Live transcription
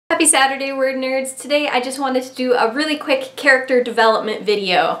Happy Saturday, Word Nerds! Today I just wanted to do a really quick character development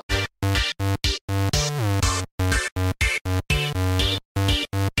video.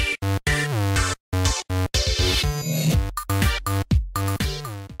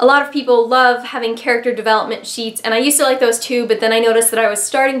 A lot of people love having character development sheets, and I used to like those too, but then I noticed that I was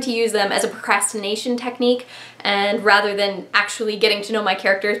starting to use them as a procrastination technique, and rather than actually getting to know my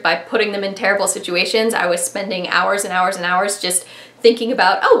characters by putting them in terrible situations, I was spending hours and hours and hours just thinking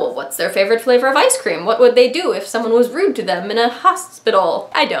about, oh, well, what's their favorite flavor of ice cream? What would they do if someone was rude to them in a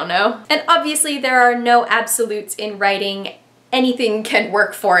hospital? I don't know. And obviously there are no absolutes in writing. Anything can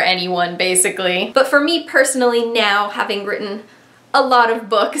work for anyone, basically. But for me personally now, having written a lot of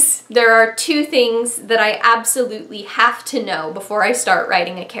books, there are two things that I absolutely have to know before I start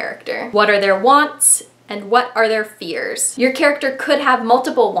writing a character. What are their wants and what are their fears? Your character could have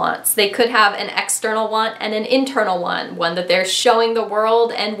multiple wants. They could have an external want and an internal one that they're showing the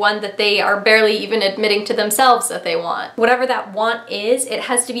world and one that they are barely even admitting to themselves that they want. Whatever that want is, it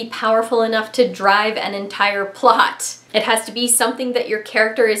has to be powerful enough to drive an entire plot. It has to be something that your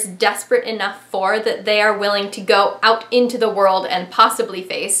character is desperate enough for that they are willing to go out into the world and possibly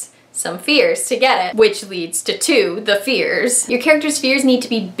face some fears to get it, which leads to the fears. Your character's fears need to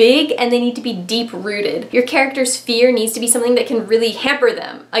be big and they need to be deep-rooted. Your character's fear needs to be something that can really hamper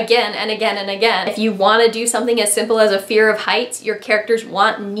them again and again and again. If you want to do something as simple as a fear of heights, your character's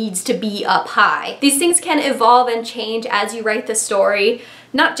want needs to be up high. These things can evolve and change as you write the story,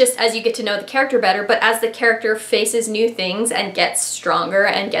 not just as you get to know the character better, but as the character faces new things and gets stronger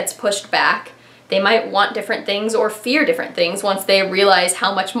and gets pushed back. They might want different things or fear different things once they realize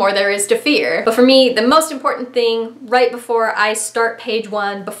how much more there is to fear. But for me, the most important thing right before I start page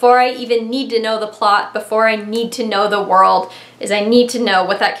one, before I even need to know the plot, before I need to know the world, is I need to know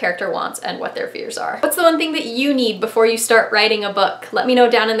what that character wants and what their fears are. What's the one thing that you need before you start writing a book? Let me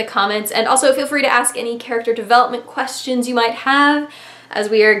know down in the comments, and also feel free to ask any character development questions you might have as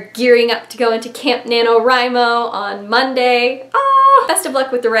we are gearing up to go into Camp NaNoWriMo on Monday. Best of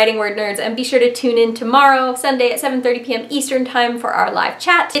luck with the writing, Word Nerds, and be sure to tune in tomorrow, Sunday at 7:30 p.m. Eastern Time for our live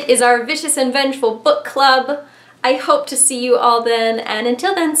chat. It is our Vicious and Vengeful book club. I hope to see you all then, and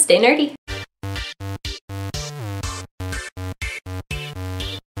until then, stay nerdy.